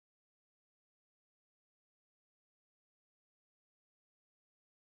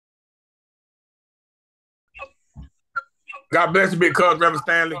God bless you, big cuz, Reverend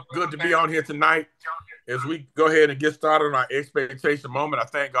Stanley. Good to be on here tonight. As we go ahead and get started on our expectation moment, I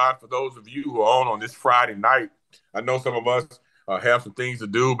thank God for those of you who are on this Friday night. I know some of us have some things to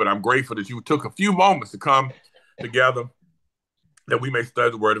do, but I'm grateful that you took a few moments to come together that we may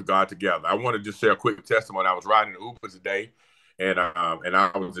study the Word of God together. I want to just share a quick testimony. I was riding an Uber today, and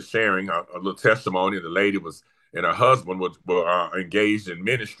I was just sharing a little testimony. The lady was and her husband was were engaged in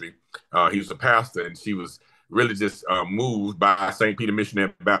ministry. He was a pastor, and she was really just moved by St. Peter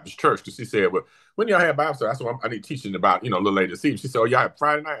Missionary Baptist Church because she said, "Well, when y'all have Bible study?" I said, well, "I need teaching about a little later this evening." She said, "Oh, y'all have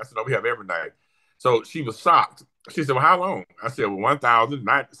Friday night?" I said, "No, we have every night." So she was shocked. She said, "Well, how long?" I said, "Well, 1,000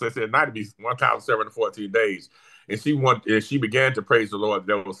 night." So I said, "Night to be 1,714 days." And she began to praise the Lord.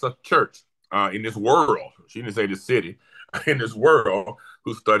 There was such church in this world. She didn't say the city, in this world,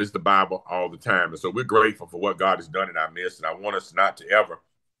 who studies the Bible all the time. And so we're grateful for what God has done in our midst. And I want us not to ever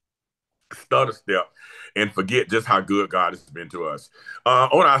stutter step and forget just how good God has been to us.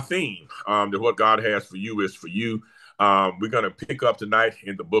 On our theme, that what God has for you is for you. We're going to pick up tonight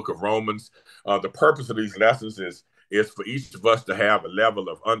in the book of Romans. The purpose of these lessons is for each of us to have a level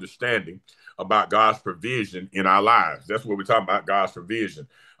of understanding about God's provision in our lives. That's what we're talking about, God's provision.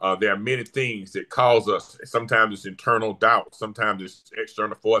 There are many things that cause us. Sometimes it's internal doubt. Sometimes it's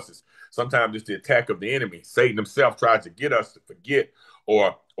external forces. Sometimes it's the attack of the enemy. Satan himself tries to get us to forget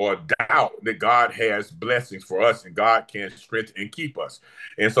or doubt that God has blessings for us and God can strengthen and keep us.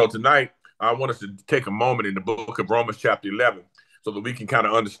 And so tonight, I want us to take a moment in the book of Romans, chapter 11, so that we can kind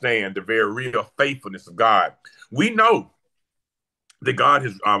of understand the very real faithfulness of God. We know that God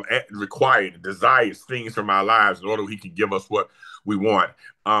has required and desires things from our lives in order He can give us what we want.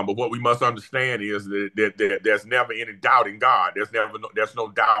 But what we must understand is that there's never any doubt in God. There's no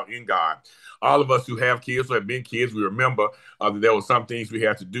doubt in God. All of us who have kids or have been kids, we remember that there were some things we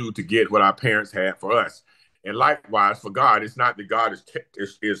had to do to get what our parents had for us. And likewise for God, it's not that God is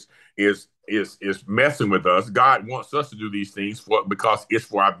messing with us. God wants us to do these things because it's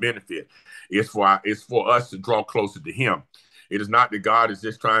for our benefit. It's for us to draw closer to Him. It is not that God is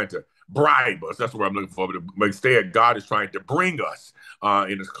just trying to bribe us. That's what I'm looking for. But instead, God is trying to bring us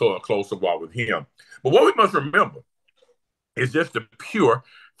in a closer walk with Him. But what we must remember is just the pure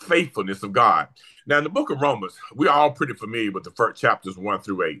faithfulness of God. Now, in the book of Romans, we're all pretty familiar with the first chapters 1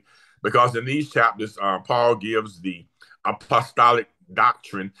 through 8, because in these chapters, Paul gives the apostolic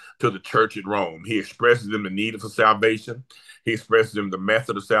doctrine to the church at Rome. He expresses them the need for salvation. He expresses them the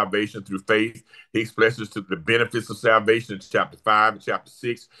method of salvation through faith. He expresses to the benefits of salvation in chapter 5 and chapter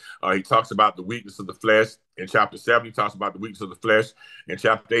 6. He talks about the weakness of the flesh. In chapter 7, he talks about the weakness of the flesh. In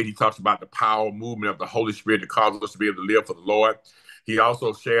chapter 8, he talks about the power movement of the Holy Spirit that causes us to be able to live for the Lord. He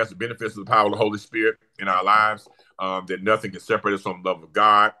also shares the benefits of the power of the Holy Spirit in our lives, that nothing can separate us from the love of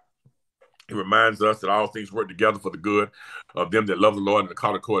God. He reminds us that all things work together for the good of them that love the Lord and are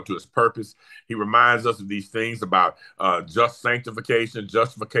called according to His purpose. He reminds us of these things about just sanctification,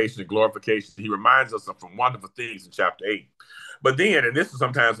 justification, and glorification. He reminds us of some wonderful things in chapter 8. But then, and this is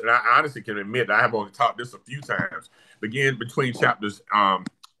sometimes, and I honestly can admit that I have only taught this a few times, begin between chapters 8,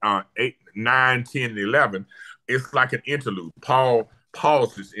 9, 10, and 11, it's like an interlude. Paul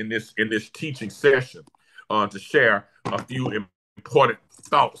pauses in this teaching session to share a few important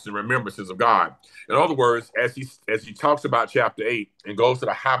thoughts and remembrances of God. In other words, as he talks about chapter 8 and goes to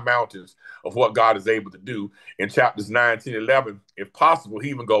the high mountains of what God is able to do in chapters 9, 10, 11, if possible, he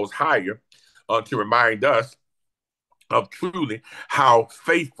even goes higher to remind us of truly how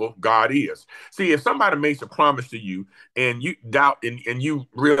faithful God is. See, if somebody makes a promise to you and you doubt and you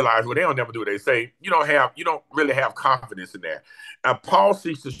realize, well, they don't never do what they say, you don't really have confidence in that. And Paul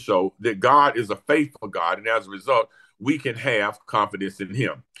seeks to show that God is a faithful God, and as a result, we can have confidence in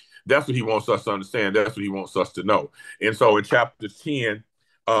Him. That's what He wants us to understand. That's what He wants us to know. And so in chapter 10,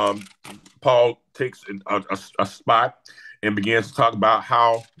 um, Paul takes a spot and begins to talk about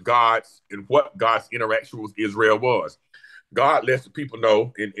how what God's interaction with Israel was. God lets the people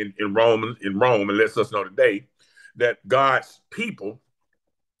know in Rome and lets us know today that God's people,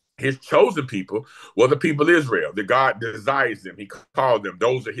 His chosen people, were the people of Israel. That God desires them. He called them.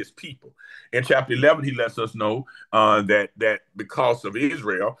 Those are His people. In chapter 11, He lets us know that because of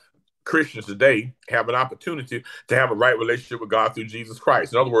Israel, Christians today have an opportunity to have a right relationship with God through Jesus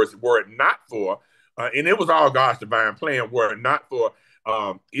Christ. In other words, were it not for, and it was all God's divine plan, were it not for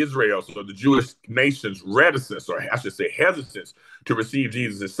Israel, so the Jewish nation's reticence, or I should say hesitance, to receive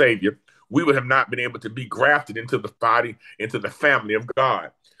Jesus as Savior, we would have not been able to be grafted into the body, into the family of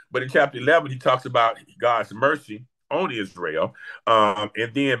God. But in chapter 11, he talks about God's mercy on Israel.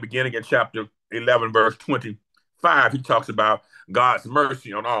 And then beginning in chapter 11, verse 25, he talks about God's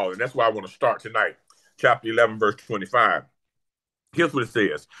mercy on all. And that's why I want to start tonight. Chapter 11, verse 25. Here's what it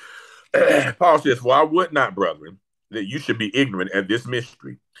says. Paul says, "For I would not, brethren, that you should be ignorant at this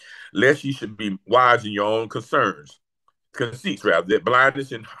mystery, lest you should be wise in your own conceits rather, that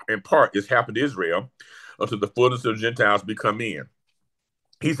blindness in part is happened to Israel until the fullness of Gentiles be come in."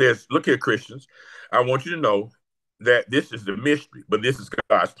 He says, look here, Christians, I want you to know that this is the mystery, but this is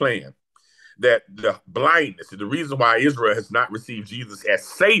God's plan. That the blindness, the reason why Israel has not received Jesus as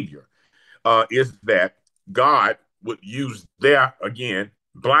Savior, is that God would use their, again,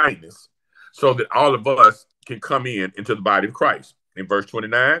 blindness so that all of us can come into the body of Christ. In verse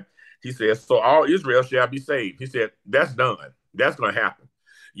 29, he says, so all Israel shall be saved. He said, that's done. That's going to happen.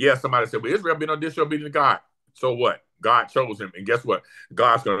 Yeah, somebody said, well, Israel been on disobedient to God. So what? God chose him. And guess what?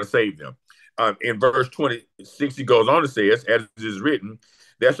 God's going to save them. In verse 26, he goes on and says, as it is written,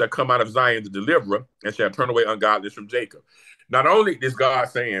 there shall come out of Zion the deliverer and shall turn away ungodliness from Jacob. Not only is God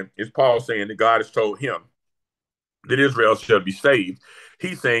saying, is Paul saying that God has told him that Israel shall be saved,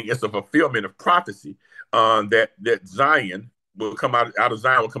 he's saying it's a fulfillment of prophecy that Zion will come out of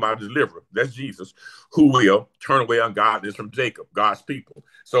Zion will come out a deliverer. That's Jesus, who will turn away ungodliness from Jacob, God's people.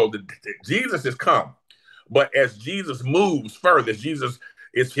 So Jesus has come, but as Jesus moves further, Jesus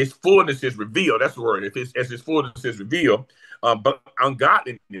is his fullness is revealed. That's the word. As his fullness is revealed, but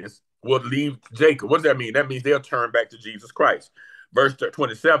ungodliness will leave Jacob. What does that mean? That means they'll turn back to Jesus Christ. Verse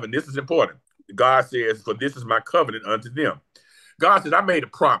 27. This is important. God says, "For this is my covenant unto them." God says, "I made a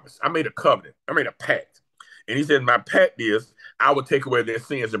promise. I made a covenant. I made a pact." And he said, "My pact is I will take away their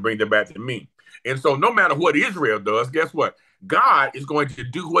sins and bring them back to me." And so no matter what Israel does, guess what? God is going to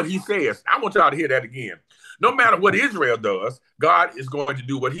do what he says. I want y'all to hear that again. No matter what Israel does, God is going to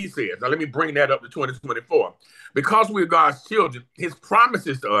do what he says. Now, let me bring that up to 2024. Because we're God's children, his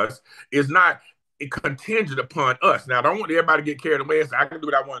promises to us is not contingent upon us. Now, I don't want everybody to get carried away and say, I can do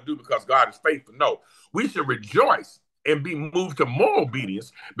what I want to do because God is faithful. No, we should rejoice and be moved to more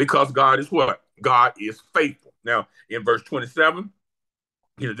obedience because God is what? God is faithful. Now, in verse 27,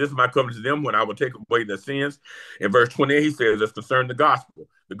 he said, "This is my covenant to them when I will take away their sins." In verse 28, he says, "It's concerning the gospel,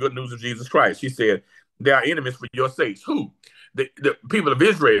 the good news of Jesus Christ." He said, "They are enemies for your sakes." Who? The people of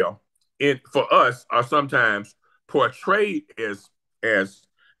Israel, for us, are sometimes portrayed as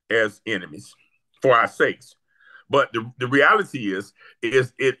enemies for our sakes. But the reality is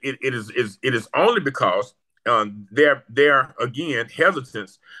only because their again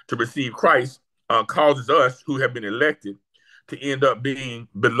hesitance to receive Christ causes us who have been elected to end up being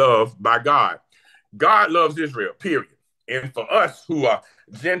beloved by God. God loves Israel, period. And for us who are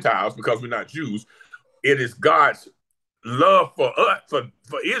Gentiles, because we're not Jews, it is God's love for us,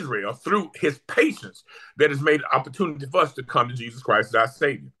 for Israel, through his patience that has made an opportunity for us to come to Jesus Christ as our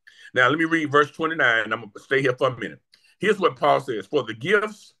Savior. Now, let me read verse 29, and I'm going to stay here for a minute. Here's what Paul says: "For the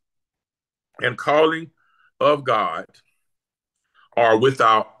gifts and calling of God are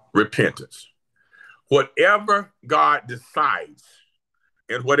without repentance." Whatever God decides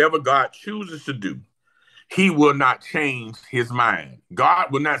and whatever God chooses to do, he will not change his mind.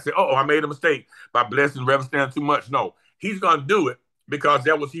 God will not say, "Oh, I made a mistake by blessing Reverend Stan too much." No, he's going to do it because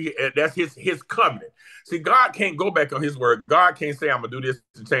that's his covenant. See, God can't go back on his word. God can't say, "I'm going to do this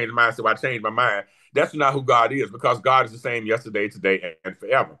to change my mind," so I changed my mind. That's not who God is, because God is the same yesterday, today, and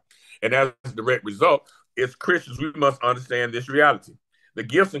forever. And as a direct result, as Christians, we must understand this reality. The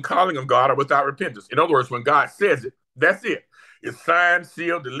gifts and calling of God are without repentance. In other words, when God says it, that's it. It's signed,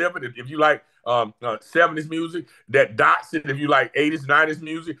 sealed, delivered. If you like 70s music, that dots it. If you like 80s, 90s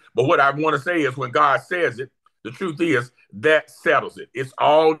music. But what I want to say is when God says it, the truth is that settles it. It's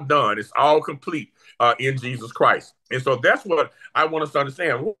all done. It's all complete in Jesus Christ. And so that's what I want us to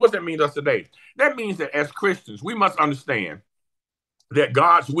understand. What does that mean to us today? That means that as Christians, we must understand that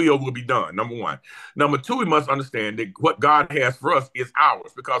God's will be done, number one. Number two, we must understand that what God has for us is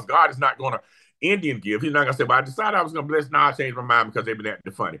ours, because God is not going to Indian give. He's not going to say, "Well, I decided I was going to bless. Now I changed my mind because they've been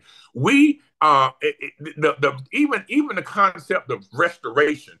acting funny." We, even the concept of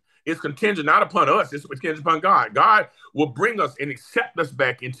restoration is contingent not upon us, it's contingent upon God. God will bring us and accept us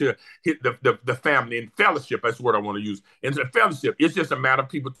back into the family and fellowship. That's the word I want to use. Into fellowship. It's just a matter of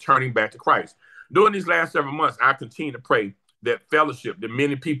people turning back to Christ. During these last several months, I continue to pray that fellowship, that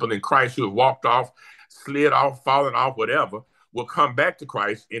many people in Christ who have walked off, slid off, fallen off, whatever, will come back to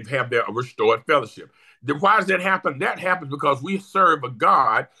Christ and have their restored fellowship. Then why does that happen? That happens because we serve a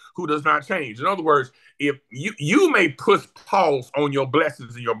God who does not change. In other words, if you may push pause on your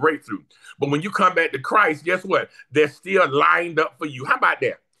blessings and your breakthrough, but when you come back to Christ, guess what? They're still lined up for you. How about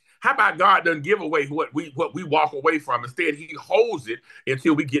that? How about God doesn't give away what we walk away from? Instead, he holds it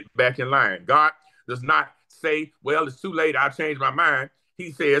until we get back in line. God does not say, "Well, it's too late, I'll change my mind."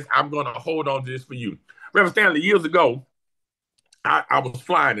 He says, "I'm going to hold on to this for you." Reverend Stanley, years ago, I was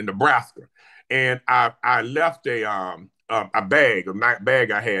flying in Nebraska, and I left a bag, a night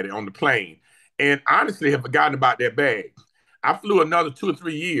bag I had on the plane, and honestly have forgotten about that bag. I flew another 2 or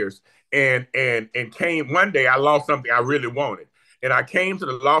 3 years, and came one day. I lost something I really wanted, and I came to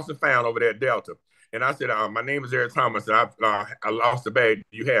the lost and found over there at Delta. And I said, my name is Eric Thomas, and I lost the bag.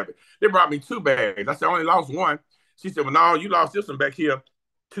 You have it. They brought me 2 bags. I said, I only lost one. She said, well, no, you lost this one back here,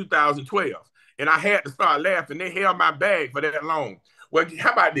 2012. And I had to start laughing. They held my bag for that long. Well,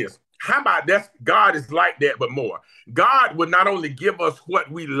 how about this? How about that? God is like that, but more. God would not only give us what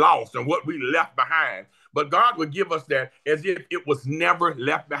we lost and what we left behind, but God would give us that as if it was never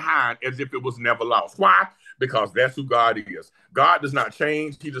left behind, as if it was never lost. Why? Because that's who God is. God does not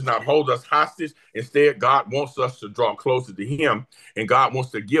change. He does not hold us hostage. Instead, God wants us to draw closer to him, and God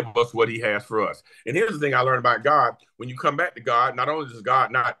wants to give us what he has for us. And here's the thing I learned about God. When you come back to God, not only does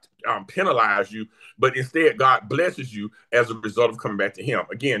God not penalize you, but instead God blesses you as a result of coming back to him.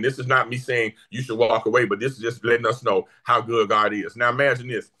 Again, this is not me saying you should walk away, but this is just letting us know how good God is. Now imagine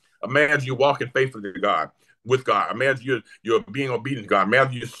this. Imagine you walking faithfully to God, with God. Imagine you're being obedient to God.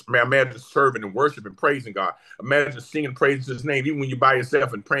 Imagine serving and worshiping, praising God. Imagine singing praises to his name, even when you're by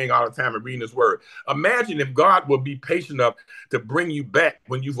yourself and praying all the time and reading his word. Imagine if God would be patient enough to bring you back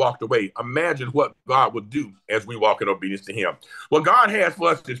when you've walked away. Imagine what God would do as we walk in obedience to him. What God has for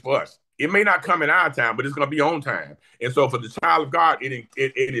us is for us. It may not come in our time, but it's going to be on time. And so for the child of God, it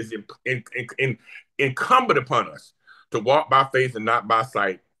is incumbent upon us to walk by faith and not by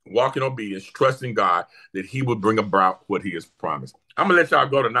sight, walk in obedience, trusting God that he will bring about what he has promised. I'm going to let y'all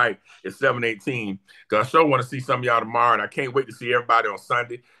go tonight at 7:18 because I sure want to see some of y'all tomorrow, and I can't wait to see everybody on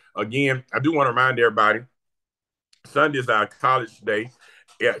Sunday. Again, I do want to remind everybody, Sunday is our college day,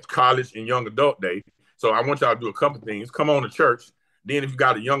 college and young adult day. So I want y'all to do a couple things. Come on to church. Then if you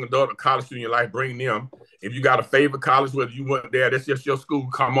got a young adult or college student in your life, bring them. If you got a favorite college, whether you went there, that's just your school,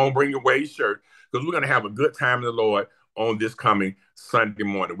 come on, bring your way shirt because we're going to have a good time in the Lord on this coming Sunday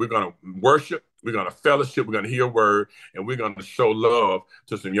morning. We're going to worship, we're going to fellowship, we're going to hear a word, and we're going to show love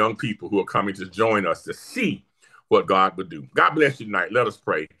to some young people who are coming to join us to see what God would do. God bless you tonight. Let us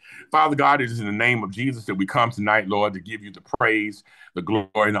pray. Father God, it is in the name of Jesus that we come tonight, Lord, to give you the praise, the glory,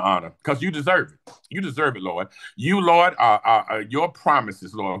 and the honor, because you deserve it. You deserve it, Lord. You, Lord, are your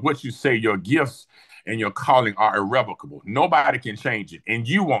promises, Lord, what you say, your gifts and your calling are irrevocable. Nobody can change it, and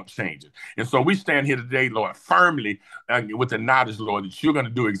you won't change it. And so we stand here today, Lord, firmly with the knowledge, Lord, that you're going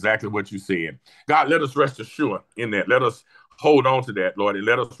to do exactly what you said. God, let us rest assured in that. Let us hold on to that, Lord, and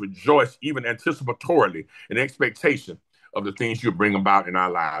let us rejoice even anticipatorily in expectation of the things you bring about in our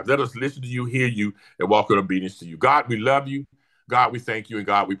lives. Let us listen to you, hear you, and walk in obedience to you. God, we love you. God, we thank you, and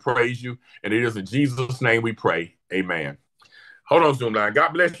God, we praise you. And it is in Jesus' name we pray. Amen. Hold on, Zoom line.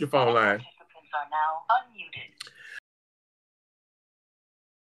 God bless your phone line. Participants are now unmuted.